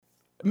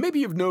Maybe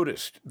you've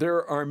noticed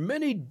there are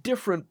many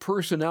different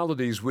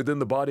personalities within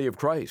the body of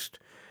Christ.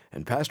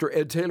 And Pastor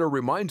Ed Taylor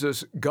reminds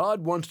us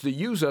God wants to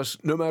use us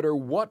no matter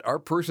what our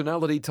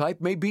personality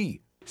type may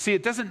be. See,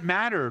 it doesn't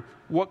matter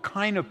what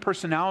kind of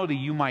personality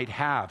you might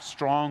have,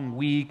 strong,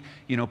 weak,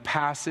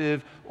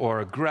 passive or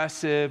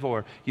aggressive,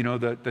 or,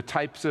 the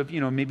types of,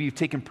 maybe you've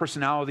taken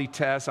personality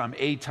tests. I'm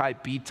A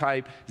type, B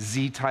type,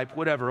 Z type,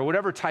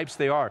 whatever types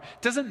they are.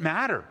 It doesn't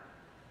matter.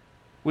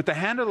 With the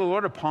hand of the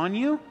Lord upon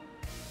you,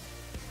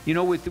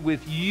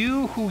 with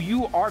you who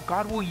you are,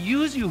 God will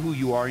use you who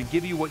you are and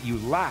give you what you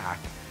lack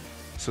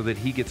so that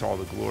He gets all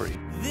the glory.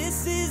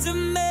 This is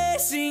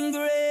amazing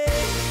grace.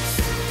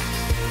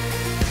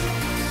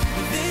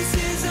 This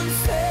is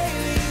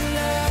unfailing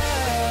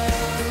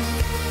love.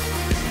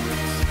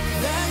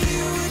 That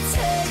you would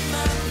take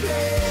my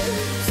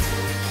place.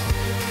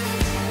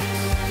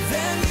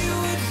 That you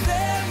would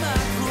bear my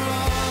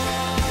cross.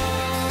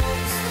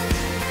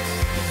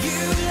 You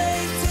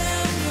laid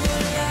down your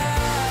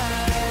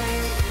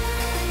life.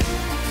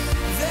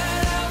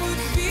 That I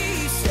would be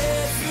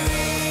set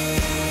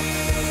free.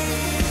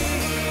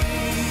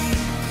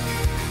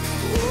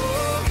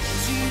 Oh,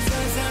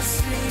 Jesus, I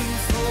sing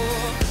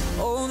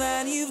for all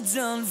that you've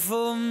done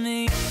for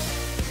me.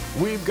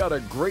 We've got a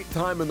great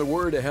time in the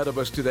Word ahead of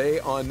us today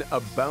on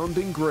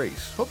Abounding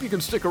Grace. Hope you can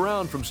stick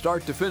around from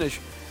start to finish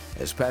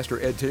as Pastor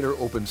Ed Taylor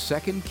opens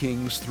 2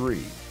 Kings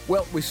 3.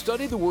 Well, we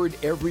study the Word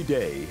every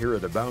day here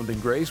at Abounding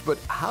Grace, but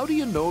how do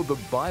you know the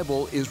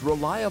Bible is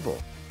reliable?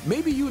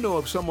 Maybe you know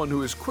of someone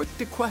who is quick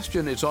to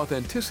question its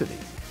authenticity.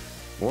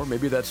 Or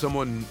maybe that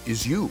someone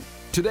is you.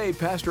 Today,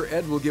 Pastor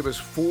Ed will give us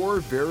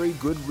 4 very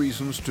good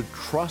reasons to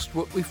trust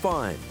what we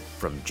find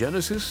from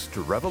Genesis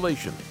to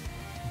Revelation.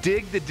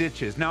 Dig the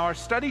ditches. Now, our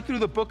study through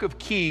the book of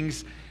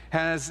Kings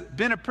has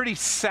been a pretty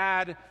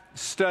sad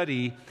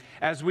study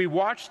as we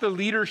watch the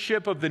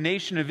leadership of the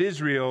nation of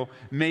Israel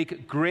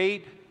make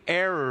great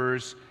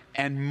errors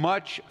and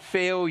much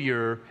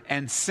failure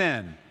and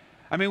sin.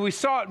 I mean, we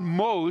saw it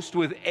most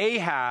with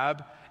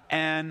Ahab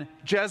and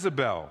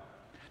Jezebel.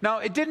 Now,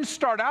 it didn't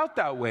start out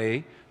that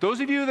way. Those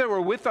of you that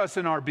were with us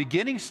in our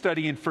beginning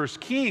study in 1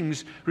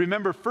 Kings,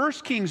 remember 1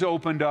 Kings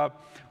opened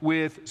up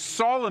with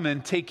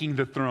Solomon taking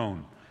the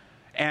throne.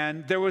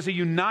 And there was a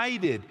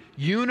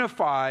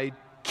unified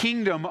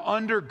kingdom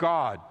under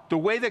God, the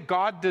way that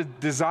God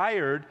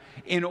desired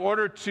in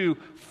order to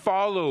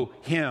follow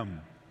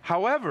Him.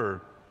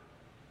 However,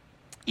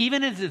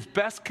 even in its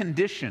best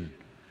condition,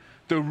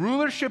 the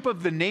rulership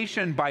of the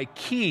nation by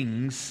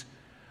kings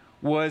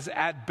was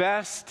at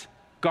best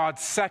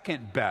God's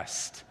second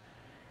best.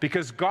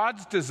 Because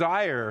God's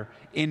desire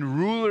in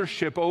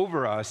rulership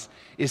over us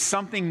is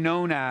something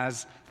known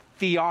as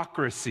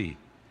theocracy,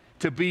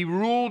 to be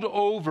ruled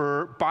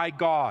over by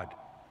God.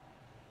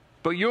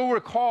 But you'll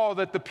recall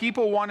that the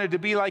people wanted to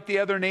be like the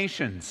other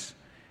nations.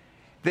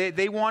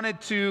 They wanted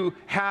to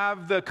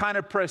have the kind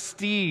of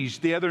prestige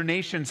the other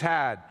nations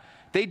had.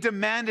 They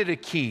demanded a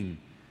king.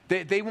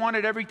 They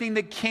wanted everything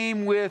that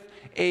came with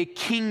a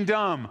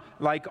kingdom,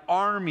 like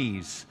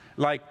armies,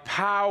 like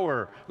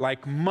power,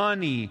 like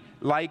money,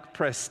 like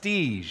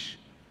prestige.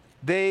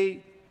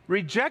 They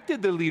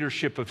rejected the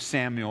leadership of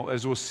Samuel,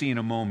 as we'll see in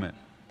a moment.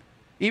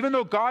 Even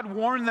though God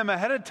warned them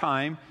ahead of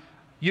time,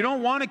 you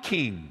don't want a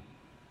king.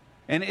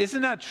 And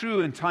isn't that true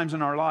in times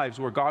in our lives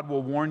where God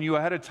will warn you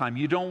ahead of time?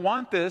 You don't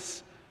want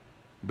this,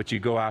 but you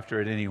go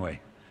after it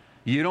anyway.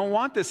 You don't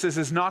want this. This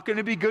is not going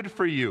to be good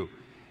for you.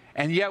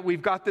 And yet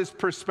we've got this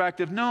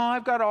perspective, no,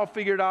 I've got it all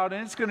figured out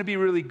and it's going to be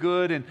really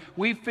good. And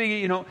we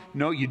figure,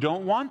 no, you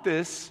don't want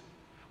this.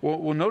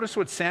 Well, notice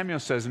what Samuel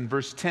says in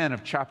verse 10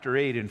 of chapter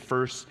 8 in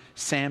 1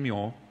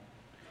 Samuel.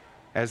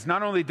 As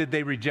not only did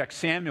they reject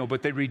Samuel,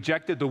 but they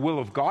rejected the will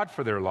of God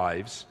for their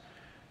lives.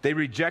 They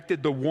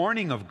rejected the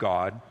warning of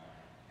God.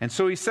 And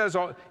so he says,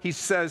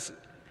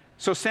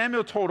 so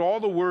Samuel told all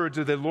the words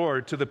of the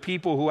Lord to the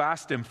people who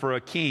asked him for a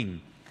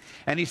king.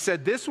 And he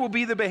said, this will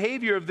be the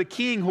behavior of the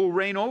king who will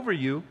reign over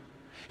you.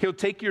 He'll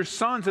take your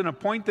sons and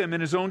appoint them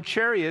in his own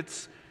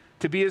chariots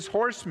to be his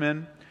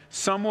horsemen.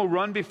 Some will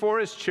run before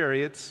his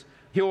chariots.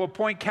 He'll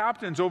appoint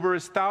captains over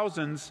his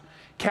thousands,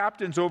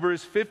 captains over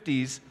his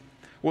 50s.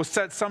 Will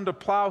set some to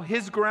plow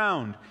his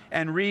ground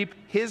and reap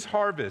his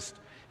harvest,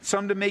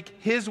 some to make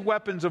his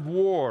weapons of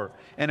war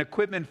and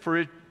equipment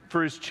for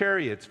his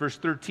chariots. Verse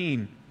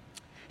 13.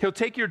 He'll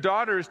take your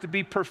daughters to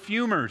be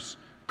perfumers,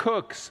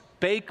 cooks,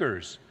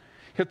 bakers.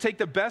 He'll take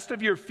the best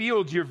of your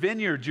fields, your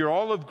vineyards, your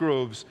olive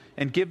groves,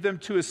 and give them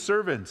to his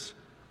servants.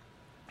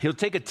 He'll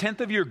take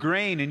 1/10 of your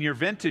grain and your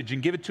vintage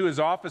and give it to his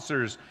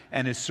officers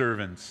and his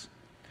servants.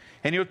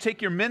 And he'll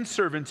take your men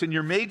servants and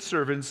your maid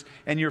servants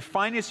and your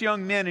finest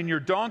young men and your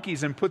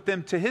donkeys and put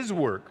them to his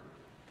work.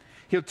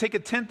 He'll take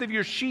 1/10 of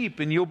your sheep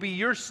and you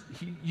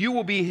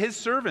will be his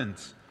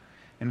servants.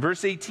 In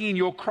verse 18,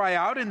 you'll cry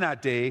out in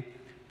that day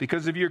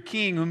because of your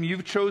king whom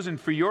you've chosen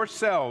for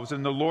yourselves,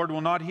 and the Lord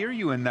will not hear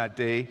you in that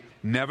day.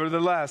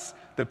 Nevertheless,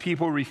 the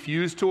people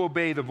refused to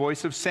obey the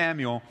voice of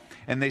Samuel,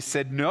 and they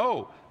said,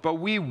 no, but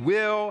we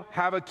will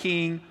have a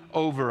king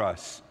over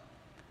us.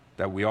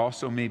 that we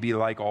also may be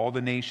like all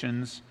the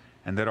nations,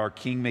 and that our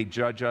king may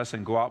judge us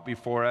and go out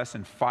before us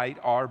and fight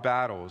our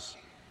battles.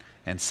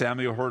 And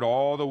Samuel heard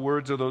all the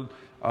words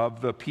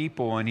of the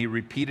people, and he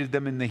repeated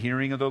them in the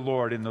hearing of the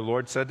Lord. And the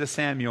Lord said to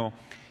Samuel,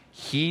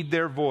 heed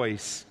their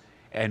voice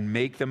and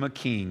make them a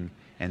king.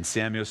 And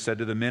Samuel said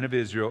to the men of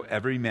Israel,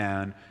 every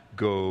man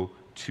go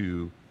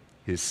to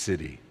his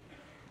city.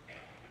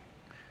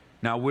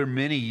 Now, we're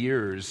many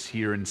years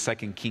here in 2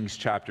 Kings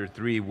chapter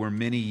 3. We're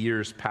many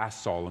years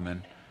past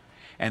Solomon,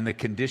 and the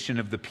condition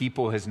of the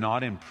people has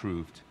not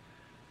improved.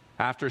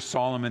 After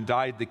Solomon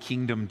died, the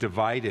kingdom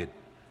divided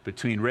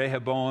between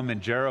Rehoboam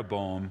and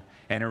Jeroboam,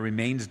 and it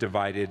remains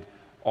divided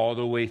all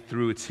the way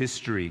through its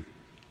history.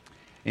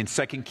 In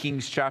 2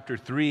 Kings chapter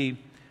 3,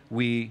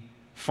 we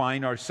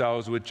find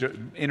ourselves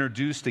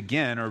introduced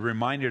again, or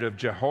reminded of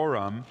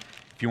Jehoram.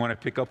 If you want to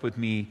pick up with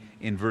me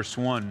in verse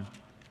 1,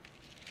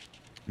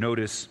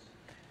 notice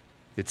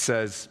it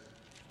says,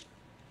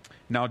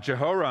 now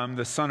Jehoram,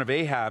 the son of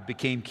Ahab,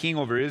 became king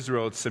over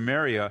Israel at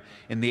Samaria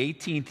in the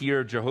 18th year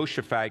of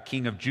Jehoshaphat,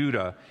 king of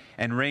Judah,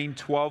 and reigned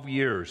 12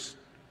 years.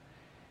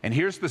 And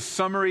here's the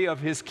summary of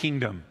his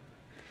kingdom.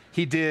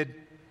 He did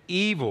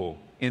evil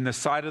in the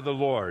sight of the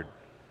Lord,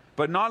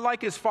 but not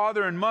like his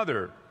father and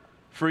mother,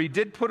 for he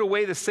did put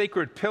away the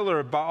sacred pillar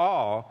of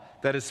Baal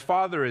that his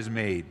father has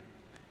made.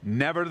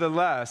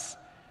 Nevertheless,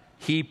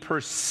 he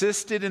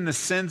persisted in the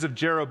sins of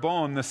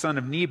Jeroboam, the son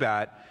of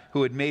Nebat,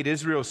 who had made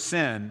Israel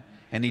sin,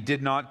 and he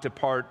did not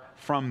depart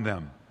from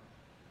them.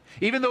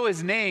 Even though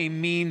his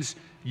name means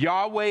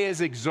Yahweh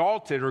is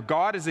exalted, or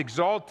God is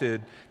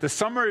exalted, the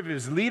summary of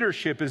his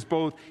leadership is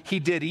both he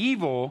did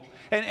evil,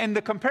 and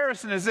the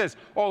comparison is this: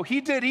 oh, he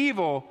did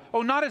evil,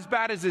 oh, not as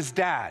bad as his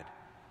dad,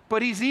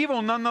 but he's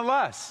evil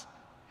nonetheless.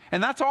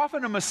 And that's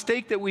often a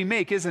mistake that we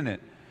make, isn't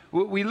it?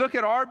 We look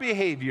at our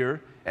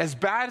behavior, as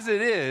bad as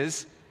it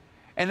is,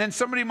 and then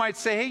somebody might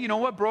say, hey, you know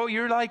what, bro,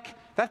 you're like,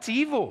 that's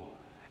evil.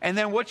 And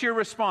then what's your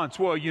response?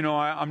 Well, you know,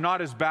 I'm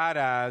not as bad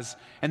as,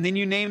 and then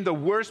you name the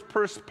worst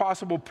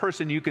possible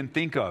person you can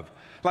think of.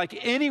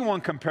 Like anyone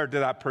compared to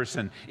that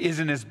person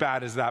isn't as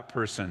bad as that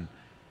person.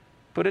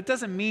 But it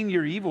doesn't mean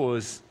your evil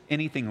is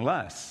anything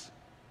less.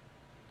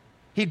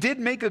 He did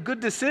make a good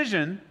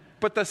decision,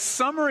 but the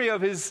summary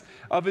of his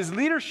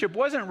leadership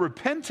wasn't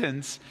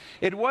repentance.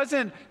 It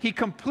wasn't, he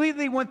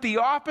completely went the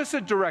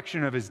opposite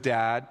direction of his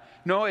dad.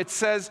 No, it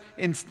says,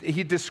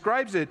 he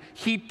describes it,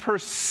 he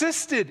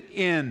persisted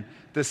in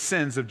the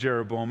sins of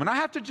Jeroboam. And I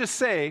have to just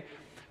say,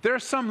 there are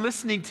some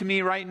listening to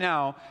me right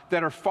now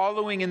that are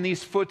following in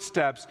these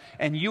footsteps,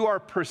 and you are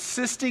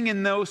persisting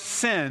in those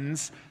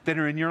sins that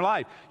are in your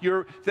life.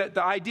 The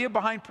idea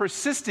behind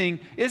persisting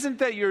isn't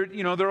that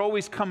they're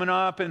always coming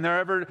up and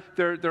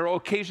they're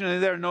occasionally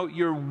there. No,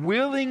 you're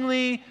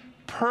willingly,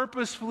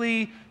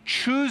 purposefully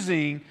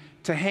choosing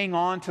to hang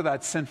on to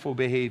that sinful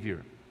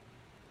behavior.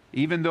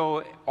 Even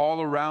though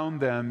all around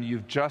them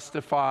you've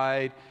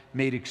justified,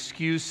 made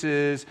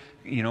excuses.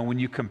 When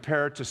you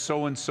compare to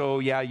so-and-so,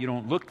 yeah, you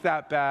don't look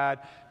that bad.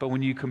 But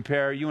when you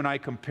and I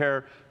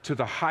compare to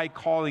the high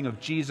calling of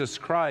Jesus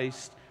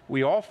Christ,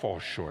 we all fall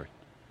short.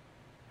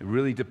 It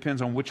really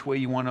depends on which way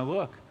you want to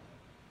look.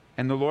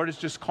 And the Lord is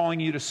just calling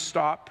you to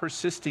stop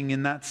persisting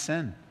in that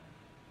sin.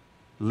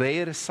 Lay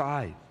it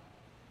aside.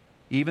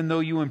 Even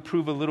though you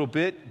improve a little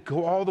bit,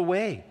 go all the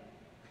way.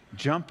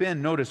 Jump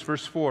in. Notice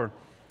verse 4.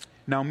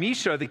 Now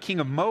Mesha, the king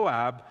of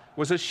Moab,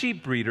 was a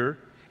sheep breeder,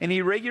 and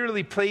he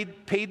regularly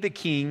paid the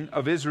king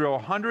of Israel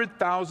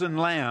 100,000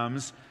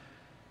 lambs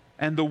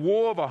and the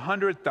wool of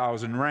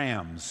 100,000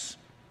 rams.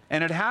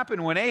 And it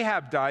happened when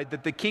Ahab died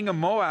that the king of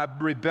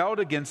Moab rebelled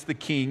against the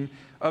king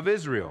of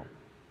Israel.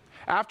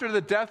 After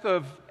the death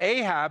of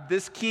Ahab,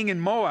 this king in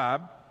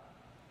Moab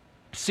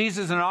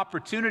seizes an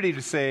opportunity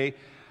to say,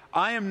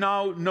 I am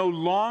now no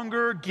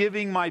longer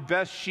giving my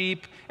best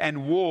sheep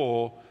and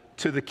wool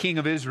to the king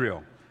of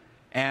Israel.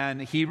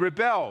 And he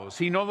rebels.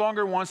 He no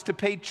longer wants to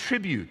pay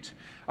tribute.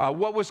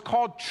 What was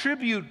called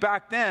tribute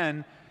back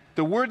then,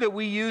 the word that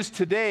we use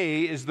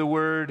today is the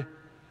word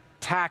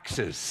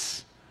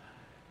taxes.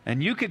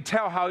 And you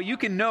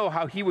can know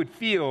how he would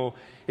feel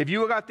if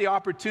you got the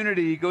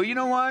opportunity to go, you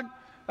know what?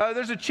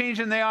 There's a change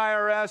in the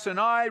IRS and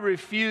I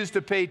refuse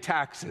to pay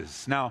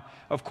taxes. Now,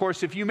 of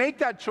course, if you make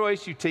that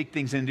choice, you take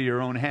things into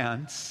your own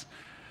hands.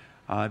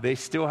 They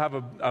still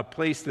have a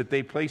place that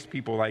they place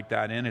people like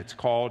that in. It's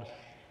called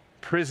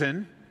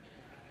prison.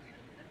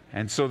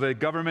 And so the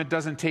government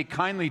doesn't take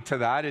kindly to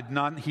that.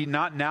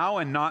 Not now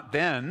and not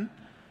then.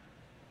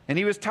 And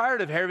he was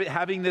tired of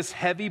having this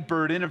heavy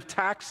burden of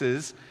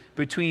taxes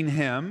between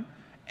him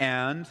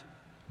and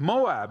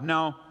Moab.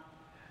 Now,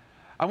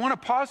 I want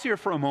to pause here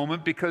for a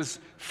moment because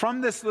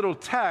from this little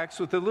text,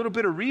 with a little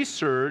bit of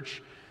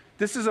research,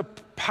 there's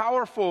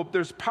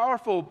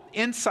powerful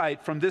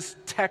insight from this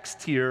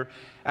text here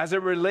as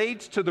it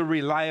relates to the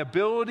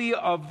reliability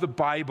of the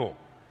Bible.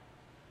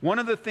 One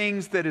of the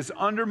things that is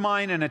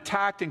undermined and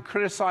attacked and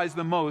criticized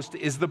the most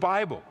is the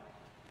Bible.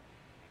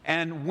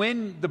 And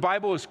when the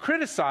Bible is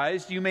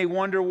criticized, you may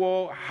wonder,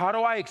 well, how do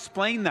I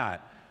explain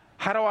that?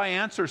 How do I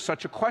answer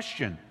such a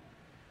question?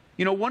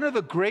 You know, one of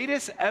the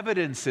greatest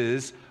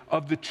evidences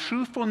of the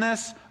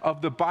truthfulness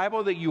of the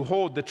Bible that you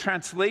hold, the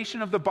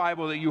translation of the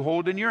Bible that you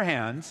hold in your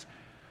hands,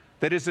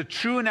 that is a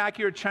true and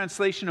accurate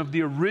translation of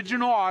the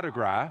original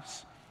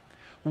autographs,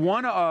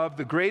 one of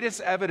the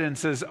greatest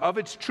evidences of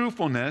its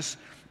truthfulness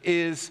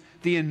is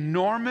the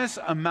enormous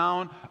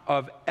amount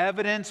of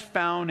evidence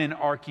found in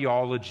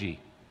archaeology.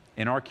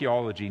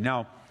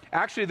 Now,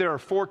 actually, there are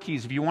 4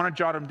 keys. If you want to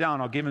jot them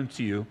down, I'll give them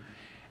to you.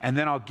 And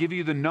then I'll give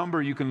you the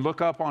number you can look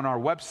up on our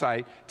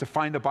website to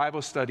find the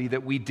Bible study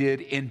that we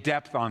did in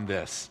depth on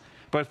this.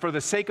 But for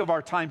the sake of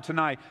our time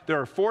tonight, there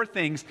are 4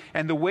 things.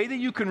 And the way that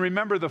you can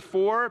remember the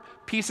 4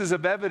 pieces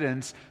of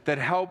evidence that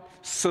help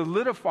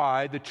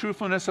solidify the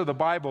truthfulness of the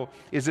Bible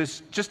is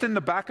this. Just in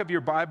the back of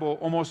your Bible,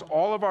 almost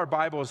all of our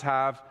Bibles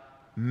have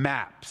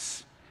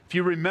maps. If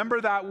you remember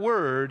that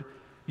word,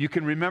 you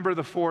can remember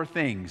the 4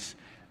 things.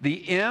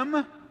 The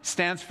M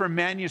stands for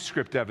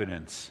manuscript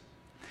evidence.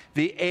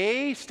 The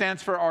A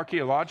stands for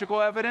archaeological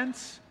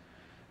evidence.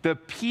 The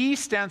P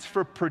stands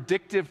for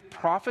predictive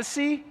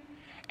prophecy.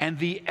 And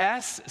the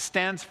S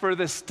stands for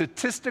the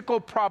statistical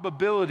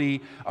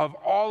probability of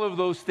all of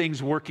those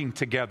things working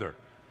together.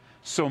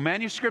 So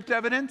manuscript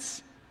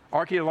evidence,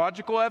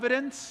 archaeological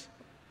evidence,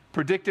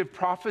 predictive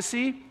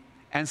prophecy,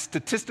 and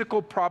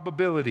statistical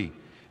probability.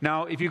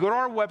 Now, if you go to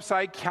our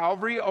website,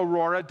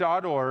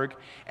 calvaryaurora.org,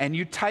 and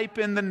you type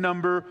in the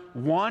number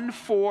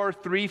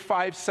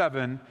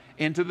 14357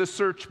 into the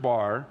search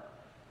bar,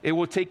 it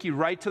will take you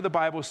right to the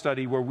Bible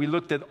study where we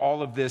looked at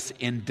all of this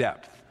in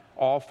depth,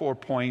 all 4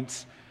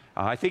 points.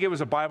 I think it was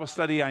a Bible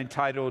study I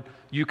entitled,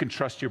 You Can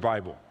Trust Your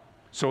Bible.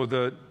 So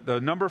the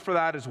number for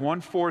that is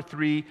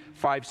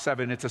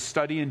 14357. It's a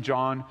study in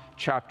John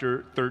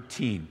chapter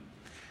 13.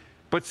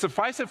 But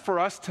suffice it for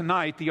us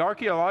tonight, the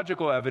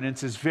archaeological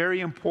evidence is very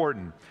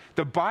important.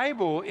 The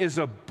Bible is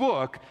a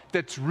book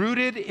that's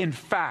rooted in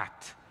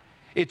fact.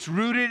 It's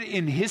rooted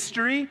in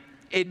history.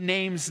 It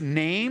names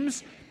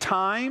names,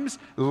 times,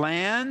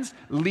 lands,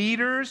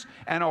 leaders,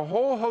 and a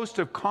whole host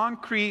of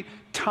concrete,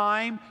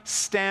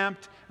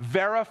 time-stamped,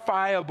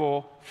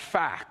 verifiable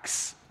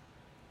facts.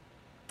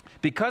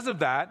 Because of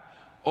that,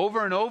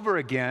 over and over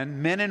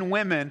again, men and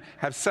women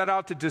have set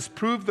out to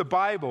disprove the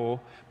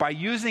Bible by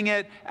using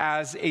it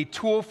as a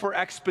tool for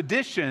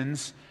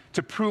expeditions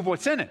to prove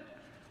what's in it.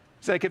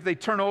 It's like if they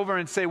turn over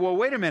and say, well,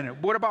 wait a minute,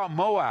 what about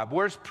Moab?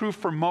 Where's proof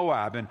for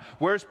Moab? And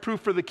where's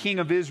proof for the king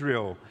of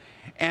Israel?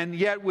 And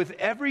yet with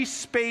every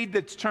spade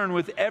that's turned,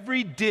 with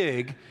every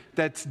dig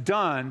that's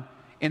done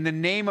in the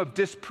name of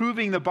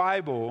disproving the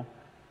Bible,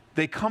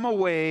 they come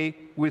away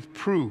with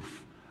proof.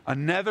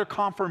 Another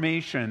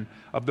confirmation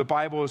of the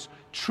Bible's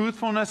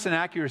truthfulness and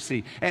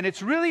accuracy. And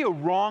it's really a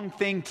wrong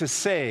thing to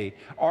say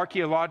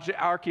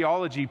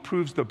archaeology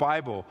proves the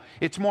Bible.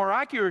 It's more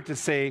accurate to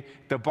say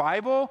the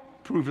Bible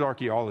proves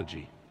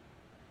archaeology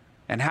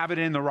and have it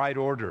in the right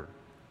order.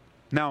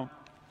 Now,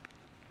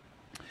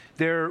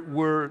 there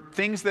were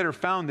things that are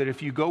found that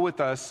if you go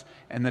with us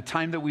and the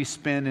time that we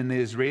spend in the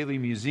Israeli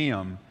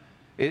Museum,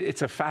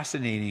 it's a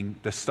fascinating,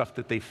 the stuff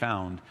that they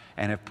found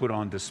and have put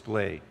on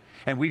display.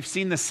 And we've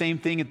seen the same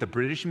thing at the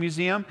British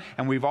Museum,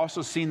 and we've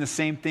also seen the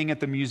same thing at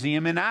the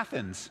museum in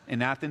Athens,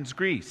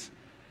 Greece,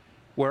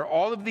 where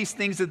all of these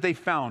things that they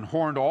found,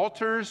 horned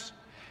altars,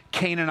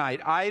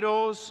 Canaanite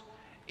idols,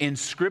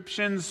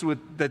 inscriptions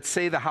that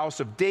say the house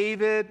of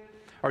David,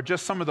 are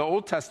just some of the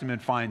Old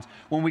Testament finds.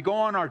 When we go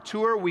on our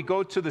tour, we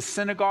go to the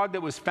synagogue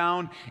that was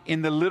found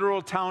in the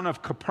literal town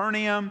of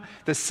Capernaum,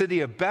 the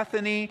city of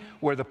Bethany,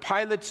 where the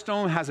Pilate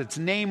stone has its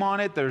name on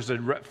it. There's a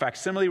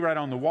facsimile right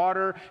on the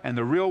water, and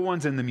the real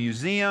one's in the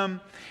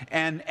museum.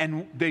 And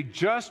they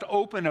just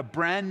opened a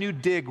brand new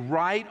dig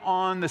right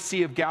on the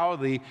Sea of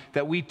Galilee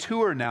that we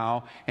tour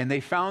now, and they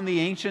found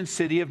the ancient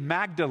city of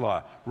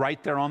Magdala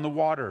right there on the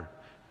water,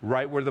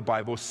 right where the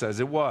Bible says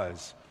it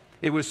was.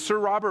 It was Sir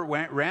Robert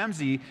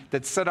Ramsay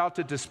that set out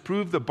to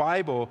disprove the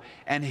Bible,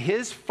 and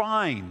his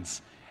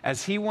finds,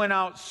 as he went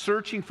out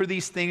searching for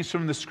these things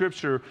from the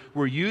Scripture,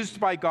 were used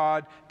by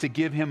God to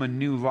give him a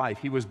new life.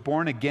 He was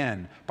born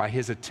again by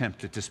his attempt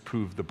to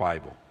disprove the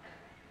Bible.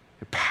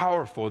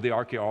 Powerful, the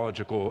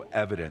archaeological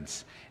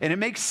evidence. And it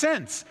makes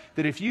sense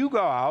that if you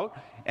go out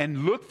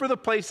and look for the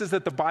places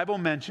that the Bible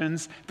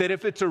mentions, that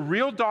if it's a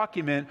real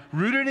document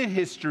rooted in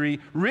history,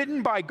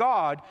 written by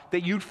God,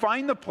 that you'd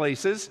find the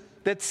places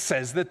that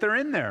says that they're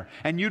in there.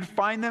 And you'd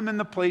find them in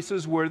the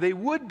places where they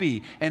would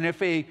be. And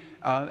if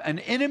an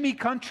enemy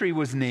country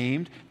was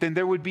named, then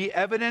there would be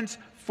evidence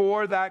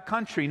for that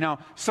country. Now,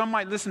 some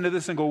might listen to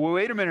this and go, well,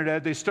 wait a minute,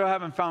 Ed, they still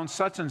haven't found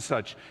such and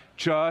such.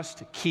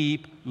 Just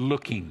keep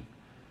looking.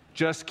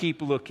 Just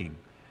keep looking.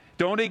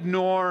 Don't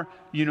ignore,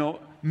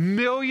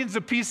 millions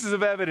of pieces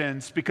of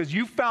evidence because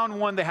you found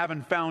one they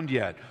haven't found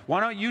yet. Why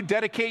don't you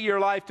dedicate your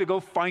life to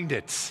go find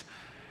it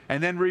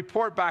and then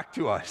report back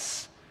to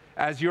us,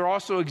 as you're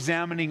also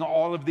examining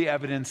all of the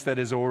evidence that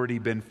has already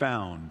been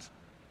found.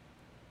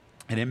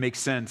 And it makes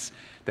sense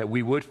that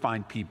we would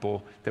find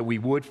people, that we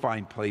would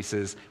find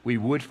places, we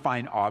would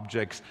find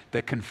objects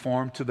that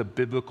conform to the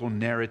biblical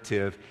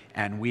narrative,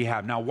 and we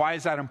have. Now, why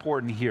is that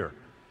important here?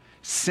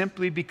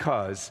 simply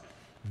because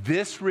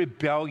this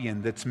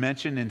rebellion that's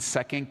mentioned in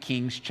 2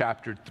 Kings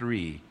chapter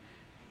 3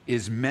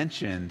 is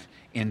mentioned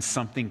in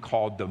something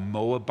called the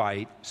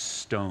Moabite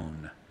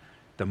stone.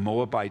 The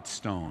Moabite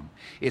stone.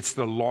 It's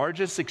the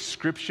largest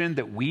inscription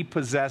that we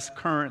possess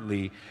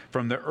currently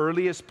from the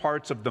earliest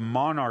parts of the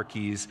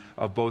monarchies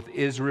of both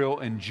Israel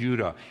and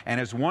Judah. And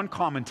as one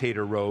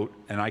commentator wrote,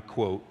 and I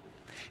quote,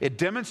 "It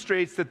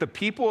demonstrates that the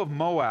people of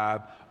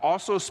Moab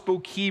also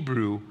spoke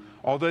Hebrew,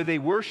 although they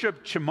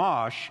worshiped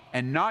Chemosh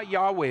and not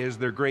Yahweh as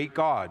their great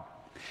God."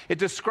 It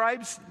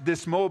describes,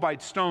 this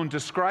Moabite stone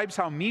describes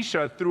how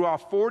Mesha threw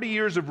off 40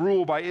 years of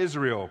rule by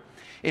Israel,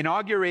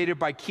 inaugurated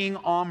by King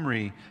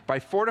Omri, by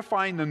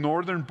fortifying the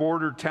northern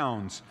border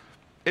towns.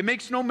 It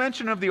makes no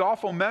mention of the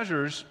awful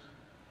measures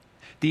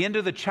the end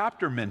of the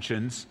chapter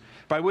mentions,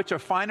 by which a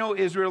final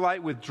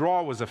Israelite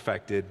withdrawal was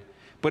effected.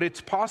 But it's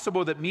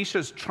possible that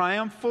Mesha's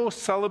triumphal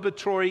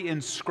celebratory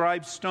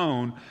inscribed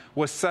stone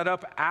was set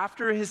up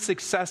after his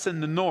success in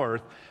the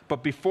north,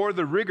 but before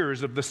the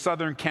rigors of the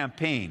southern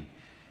campaign.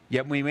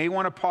 Yet we may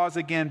want to pause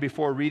again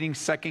before reading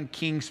 2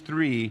 Kings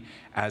 3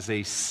 as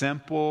a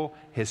simple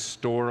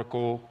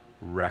historical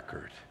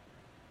record.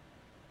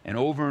 And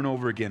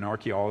over again,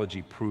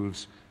 archaeology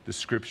proves the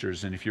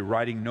scriptures. And if you're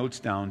writing notes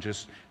down,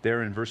 just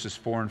there in verses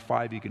 4 and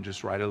 5, you can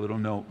just write a little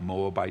note,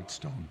 Moabite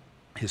stone.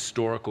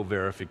 Historical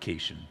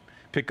verification.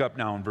 Pick up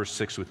now in verse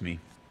 6 with me.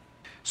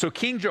 So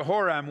King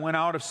Jehoram went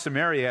out of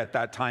Samaria at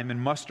that time and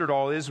mustered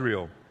all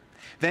Israel.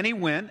 Then he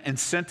went and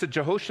sent to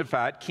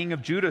Jehoshaphat, king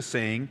of Judah,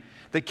 saying,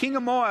 "The king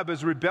of Moab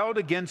has rebelled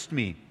against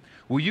me.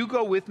 Will you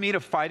go with me to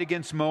fight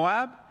against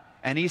Moab?"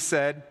 And he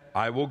said,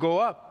 "I will go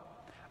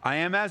up. I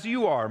am as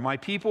you are, my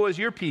people as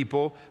your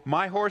people,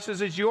 my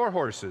horses as your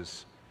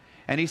horses."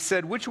 And he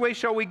said, "Which way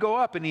shall we go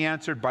up?" And he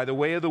answered, "By the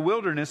way of the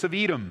wilderness of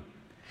Edom."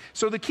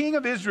 So the king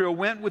of Israel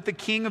went with the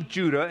king of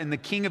Judah and the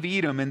king of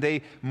Edom, and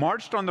they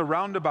marched on the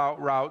roundabout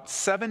route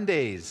 7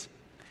 days.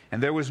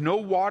 And there was no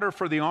water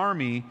for the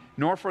army,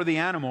 nor for the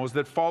animals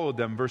that followed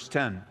them. Verse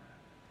 10.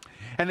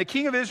 And the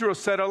king of Israel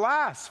said,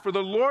 "Alas, for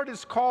the Lord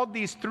has called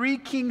these 3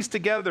 kings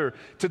together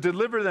to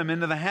deliver them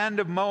into the hand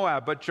of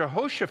Moab." But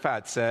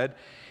Jehoshaphat said,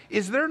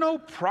 "Is there no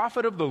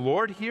prophet of the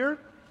Lord here,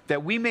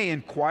 that we may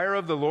inquire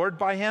of the Lord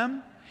by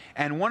him?"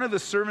 And one of the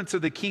servants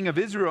of the king of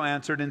Israel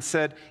answered and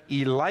said,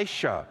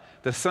 "Elisha,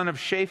 the son of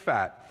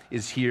Shaphat,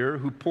 is here,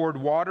 who poured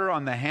water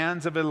on the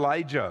hands of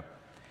Elijah."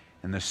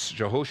 And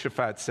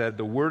Jehoshaphat said,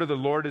 "The word of the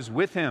Lord is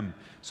with him."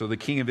 So the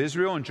king of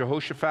Israel and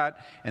Jehoshaphat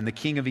and the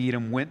king of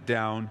Edom went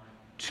down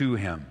to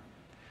him.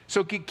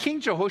 So King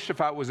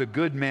Jehoshaphat was a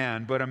good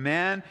man, but a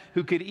man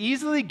who could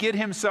easily get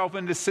himself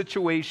into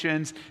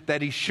situations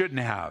that he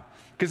shouldn't have.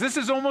 Because this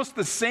is almost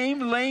the same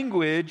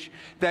language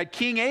that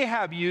King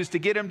Ahab used to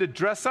get him to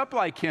dress up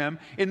like him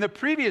in the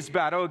previous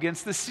battle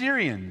against the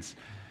Syrians.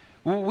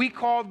 We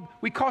call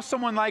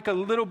someone like a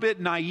little bit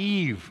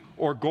naive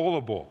or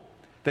gullible,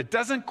 that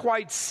doesn't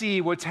quite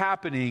see what's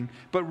happening,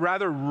 but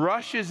rather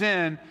rushes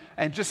in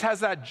and just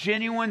has that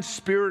genuine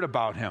spirit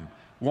about him,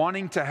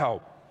 wanting to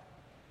help.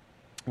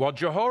 While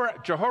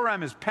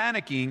Jehoram is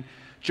panicking,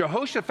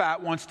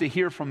 Jehoshaphat wants to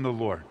hear from the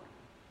Lord,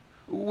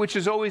 which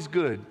is always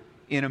good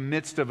in the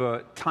midst of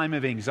a time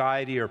of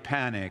anxiety or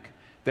panic,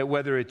 that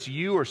whether it's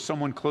you or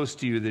someone close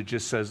to you that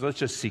just says, "Let's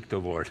just seek the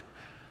Lord.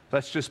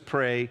 Let's just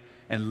pray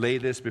and lay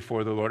this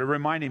before the Lord." It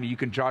reminded me, you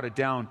can jot it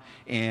down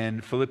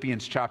in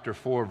Philippians chapter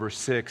 4, verse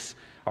 6.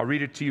 I'll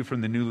read it to you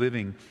from the New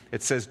Living.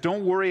 It says,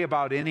 "Don't worry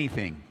about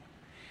anything.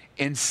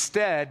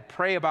 Instead,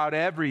 pray about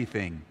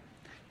everything.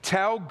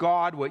 Tell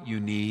God what you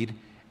need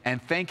and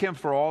thank him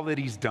for all that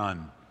he's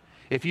done.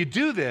 If you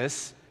do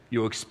this,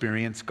 you'll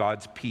experience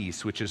God's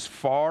peace, which is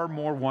far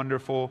more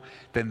wonderful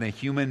than the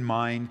human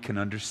mind can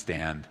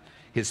understand.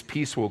 His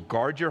peace will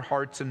guard your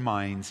hearts and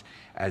minds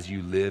as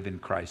you live in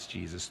Christ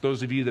Jesus."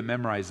 Those of you that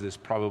memorize this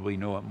probably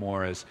know it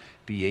more as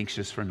 "Be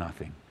anxious for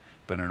nothing,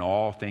 but in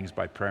all things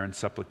by prayer and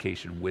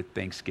supplication with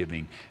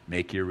thanksgiving,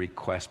 make your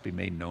requests be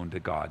made known to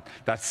God."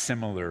 That's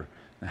similar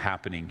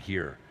happening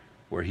here,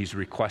 where he's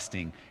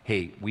requesting,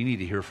 hey, we need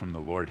to hear from the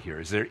Lord here.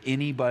 Is there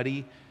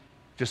anybody,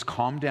 just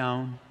calm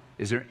down,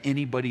 is there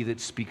anybody that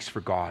speaks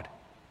for God?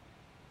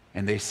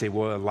 And they say,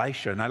 well,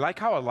 Elisha. And I like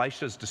how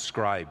Elisha is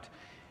described.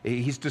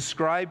 He's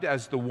described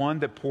as the one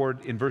that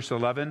poured, in verse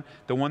 11,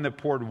 the one that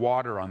poured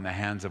water on the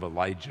hands of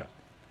Elijah.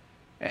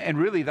 And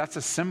really, that's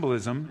a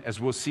symbolism, as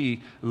we'll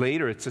see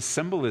later, it's a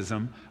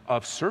symbolism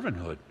of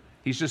servanthood.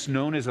 He's just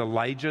known as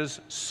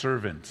Elijah's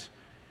servant.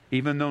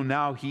 Even though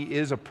now he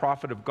is a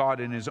prophet of God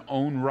in his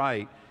own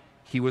right,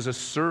 he was a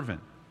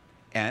servant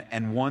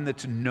and one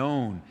that's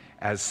known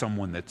as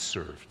someone that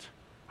served.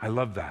 I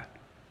love that.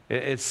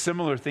 A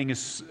similar thing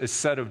is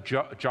said of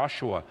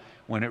Joshua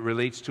when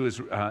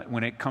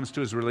it comes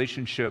to his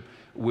relationship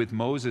with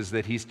Moses,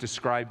 that he's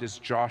described as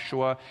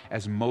Joshua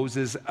as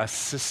Moses'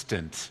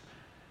 assistant.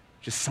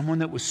 Just someone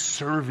that was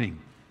serving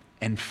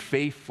and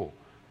faithful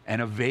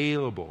and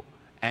available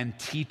and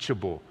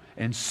teachable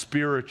and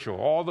spiritual,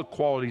 all the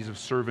qualities of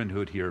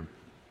servanthood here.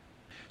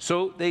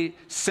 So they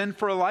send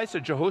for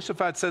Elisha.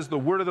 Jehoshaphat says the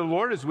word of the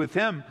Lord is with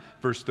him,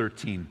 verse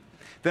 13.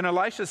 Then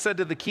Elisha said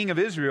to the king of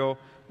Israel,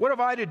 "What have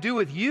I to do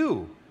with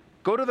you?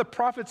 Go to the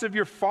prophets of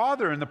your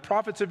father and the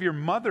prophets of your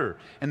mother."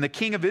 And the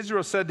king of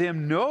Israel said to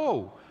him,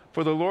 "No,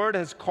 for the Lord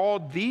has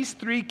called these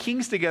 3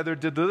 kings together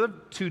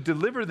to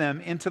deliver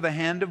them into the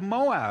hand of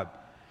Moab."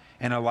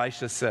 And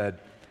Elisha said,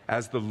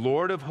 "As the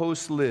Lord of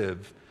hosts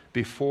lives,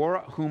 before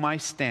whom I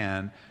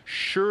stand,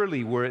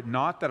 surely were it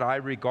not that I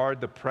regard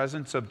the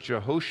presence of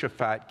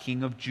Jehoshaphat,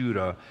 king of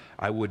Judah,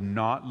 I would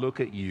not look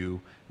at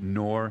you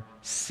nor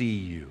see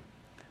you.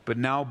 But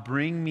now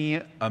bring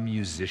me a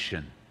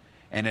musician."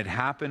 And it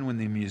happened when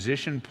the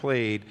musician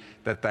played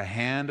that the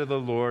hand of the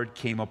Lord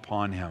came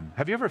upon him.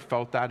 Have you ever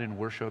felt that in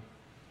worship?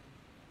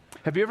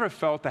 Have you ever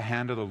felt the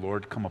hand of the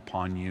Lord come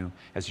upon you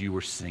as you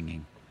were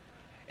singing?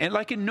 And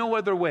like in no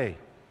other way.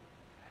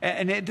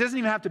 And it doesn't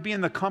even have to be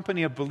in the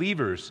company of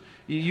believers.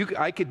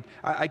 I could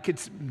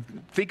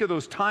think of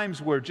those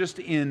times where just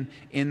in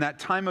that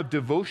time of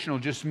devotional,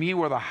 just me,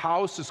 where the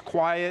house is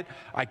quiet,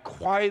 I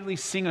quietly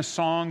sing a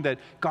song that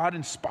God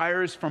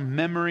inspires from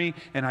memory,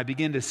 and I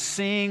begin to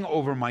sing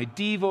over my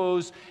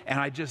devos, and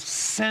I just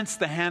sense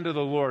the hand of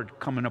the Lord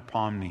coming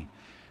upon me.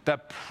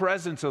 That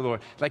presence of the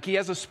Lord, like he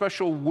has a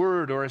special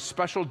word or a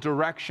special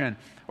direction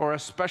or a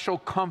special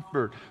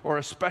comfort or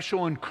a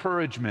special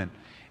encouragement.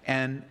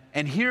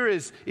 And here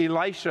is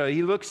Elisha.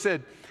 He looks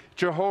at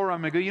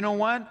Jehoram and goes, "You know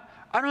what?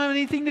 I don't have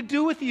anything to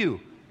do with you.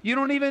 You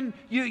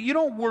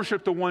don't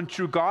worship the one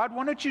true God.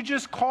 Why don't you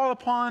just call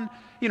upon,"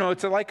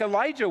 it's like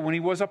Elijah when he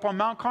was up on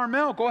Mount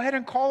Carmel. "Go ahead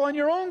and call on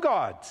your own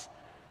gods."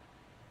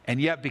 And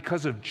yet,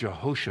 because of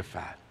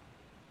Jehoshaphat,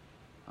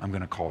 I'm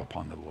going to call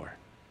upon the Lord.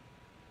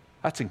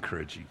 That's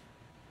encouraging.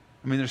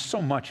 I mean, there's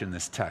so much in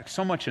this text,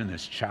 so much in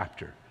this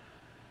chapter.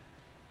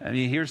 I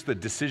mean, here's the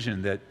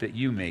decision that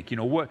you make.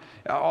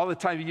 All the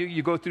time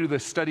you go through the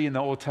study in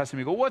the Old Testament,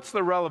 you go, what's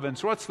the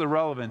relevance? What's the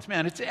relevance?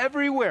 Man, it's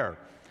everywhere.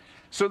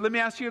 So let me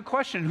ask you a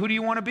question. Who do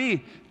you want to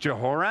be?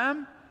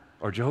 Jehoram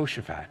or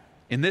Jehoshaphat?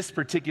 In this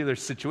particular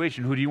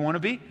situation, who do you want to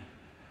be?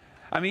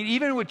 I mean,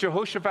 even with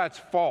Jehoshaphat's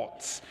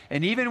faults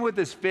and even with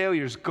his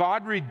failures,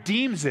 God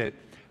redeems it,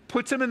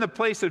 puts him in the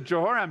place of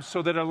Jehoram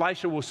so that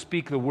Elisha will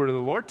speak the word of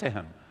the Lord to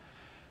him.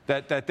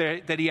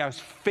 That he has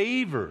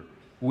favor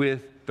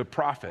with the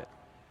prophet.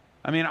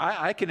 I mean,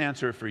 I can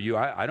answer it for you.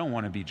 I don't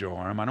want to be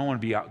Jehoram. I don't want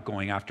to be out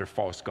going after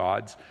false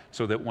gods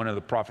so that one of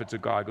the prophets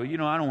of God go,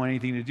 I don't want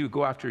anything to do.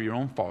 Go after your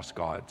own false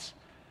gods.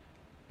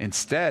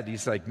 Instead,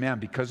 he's like, man,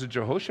 because of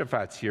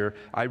Jehoshaphat's here,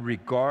 I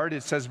regard,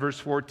 it says verse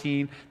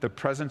 14, the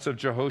presence of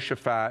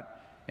Jehoshaphat.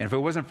 And if it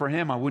wasn't for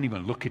him, I wouldn't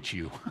even look at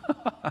you.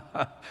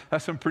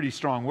 That's some pretty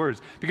strong words.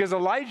 Because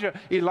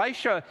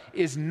Elisha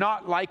is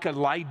not like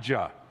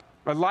Elijah.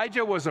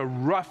 Elijah was a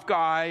rough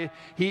guy.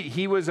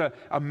 He was a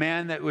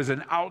man that was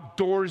an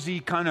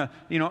outdoorsy kind of,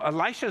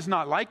 Elisha's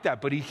not like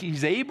that, but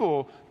he's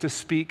able to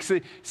speak.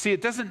 See,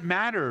 it doesn't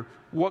matter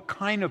what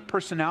kind of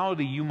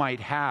personality you might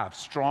have,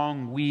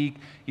 strong, weak,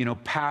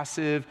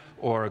 passive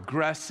or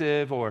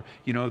aggressive, or,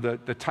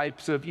 the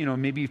types of,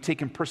 maybe you've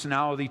taken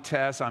personality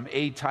tests. I'm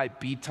A type,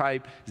 B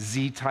type,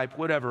 Z type,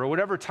 whatever, or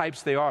whatever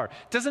types they are. It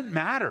doesn't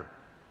matter.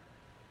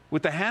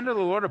 With the hand of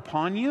the Lord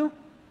upon you,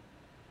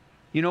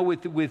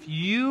 with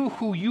you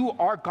who you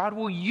are, God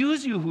will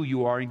use you who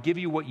you are and give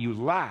you what you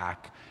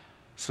lack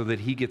so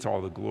that he gets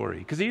all the glory.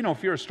 Because,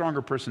 if you're a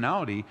stronger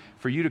personality,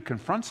 for you to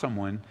confront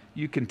someone,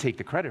 you can take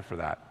the credit for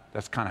that.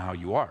 That's kind of how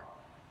you are.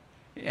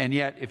 And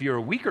yet, if you're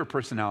a weaker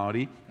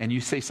personality and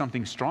you say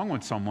something strong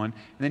with someone,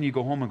 and then you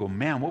go home and go,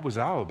 man, what was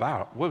that all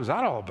about? What was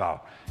that all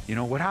about?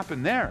 What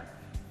happened there?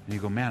 And you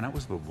go, man, that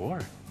was the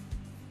Lord.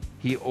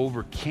 He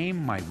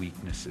overcame my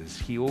weaknesses.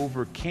 He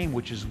overcame,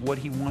 which is what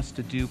he wants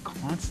to do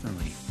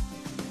constantly.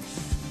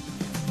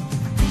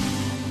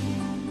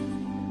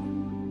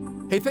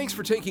 Hey, thanks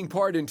for taking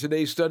part in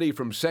today's study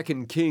from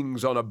 2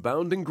 Kings on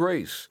Abounding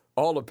Grace.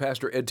 All of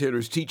Pastor Ed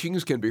Taylor's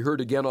teachings can be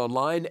heard again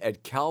online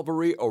at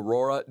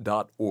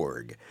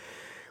calvaryaurora.org.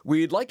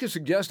 We'd like to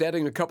suggest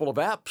adding a couple of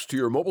apps to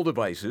your mobile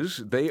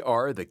devices. They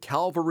are the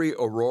Calvary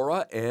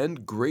Aurora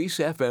and Grace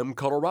FM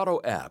Colorado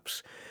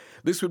apps.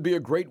 This would be a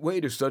great way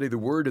to study the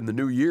Word in the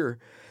new year.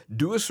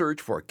 Do a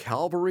search for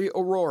Calvary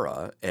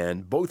Aurora,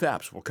 and both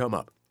apps will come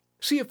up.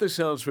 See if this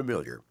sounds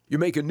familiar. You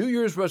make a New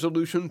Year's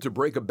resolution to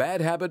break a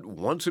bad habit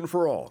once and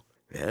for all.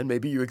 And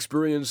maybe you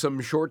experience some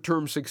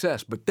short-term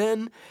success, but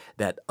then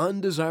that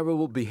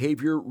undesirable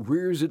behavior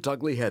rears its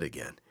ugly head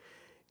again.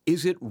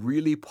 Is it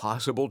really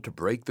possible to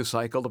break the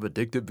cycle of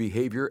addictive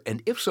behavior?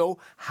 And if so,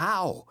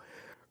 how?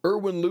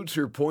 Erwin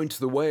Lutzer points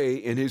the way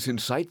in his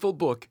insightful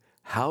book,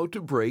 How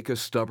to Break a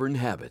Stubborn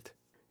Habit.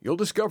 You'll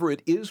discover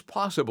it is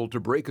possible to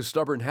break a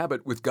stubborn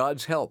habit with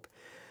God's help.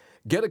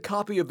 Get a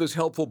copy of this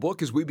helpful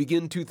book as we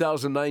begin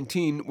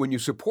 2019 when you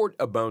support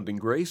Abounding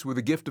Grace with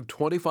a gift of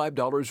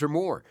 $25 or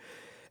more.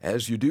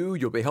 As you do,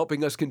 you'll be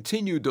helping us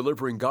continue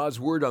delivering God's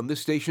Word on this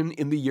station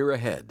in the year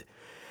ahead.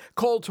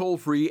 Call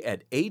toll-free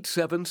at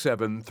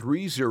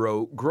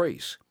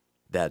 877-30-GRACE.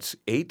 That's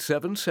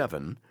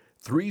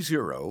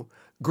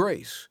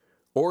 877-30-GRACE.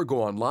 or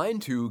go online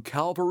to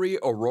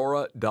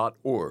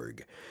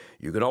calvaryaurora.org.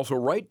 You can also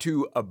write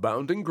to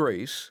Abounding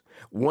Grace,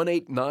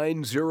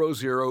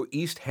 18900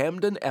 East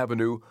Hamden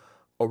Avenue,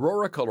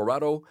 Aurora,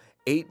 Colorado,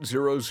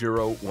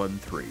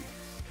 80013.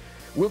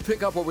 We'll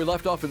pick up where we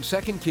left off in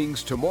 2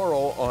 Kings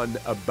tomorrow on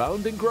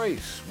Abounding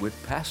Grace with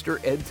Pastor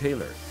Ed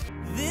Taylor.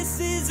 This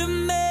is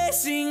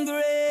amazing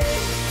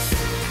grace.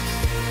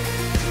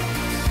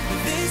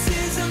 This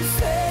is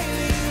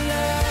unfailing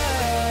love.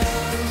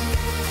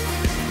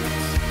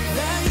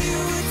 That you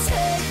would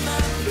take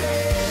my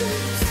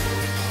place.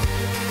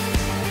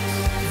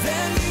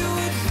 That you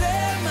would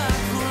bear my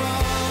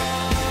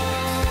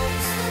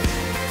cross.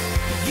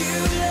 You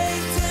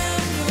laid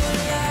down your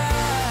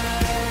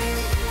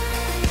life.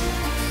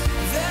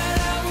 That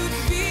I would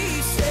be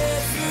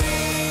set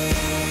free.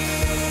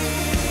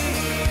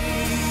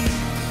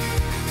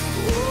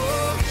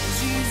 Oh,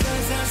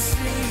 Jesus, I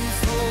sing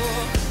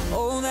for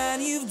all that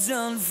you've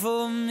done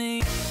for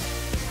me.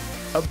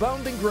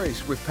 Abounding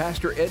Grace with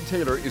Pastor Ed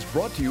Taylor is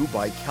brought to you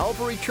by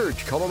Calvary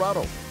Church,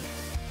 Colorado.